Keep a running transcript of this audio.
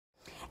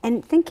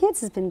And Think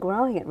Kids has been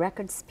growing at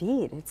record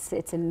speed.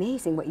 It's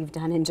amazing what you've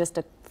done in just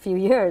a few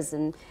years.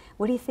 And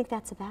what do you think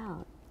that's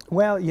about?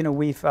 Well, you know,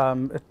 we've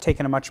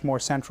taken a much more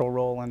central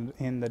role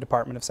in the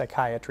Department of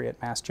Psychiatry at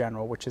Mass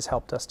General, which has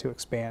helped us to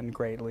expand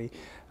greatly.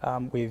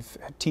 We've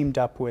teamed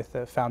up with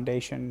a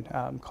foundation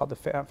called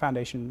the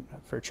Foundation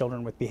for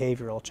Children with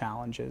Behavioral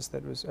Challenges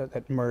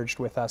that merged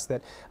with us,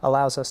 that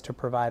allows us to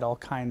provide all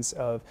kinds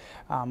of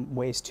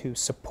ways to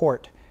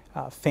support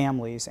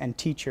families and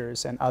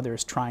teachers and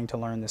others trying to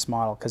learn this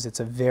model, because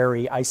it's a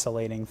very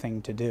isolating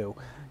thing to do.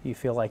 You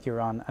feel like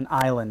you're on an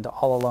island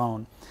all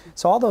alone.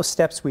 So all those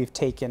steps we've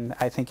taken,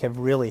 I think, have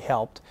really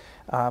helped.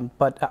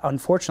 But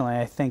unfortunately,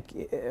 I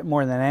think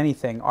more than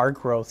anything, our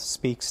growth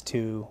speaks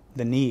to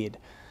the need.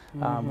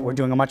 We're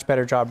doing a much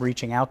better job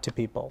reaching out to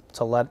people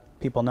to let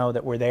people know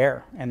that we're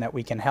there and that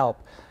we can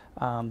help.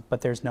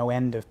 But there's no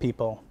end of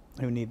people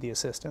who need the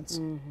assistance.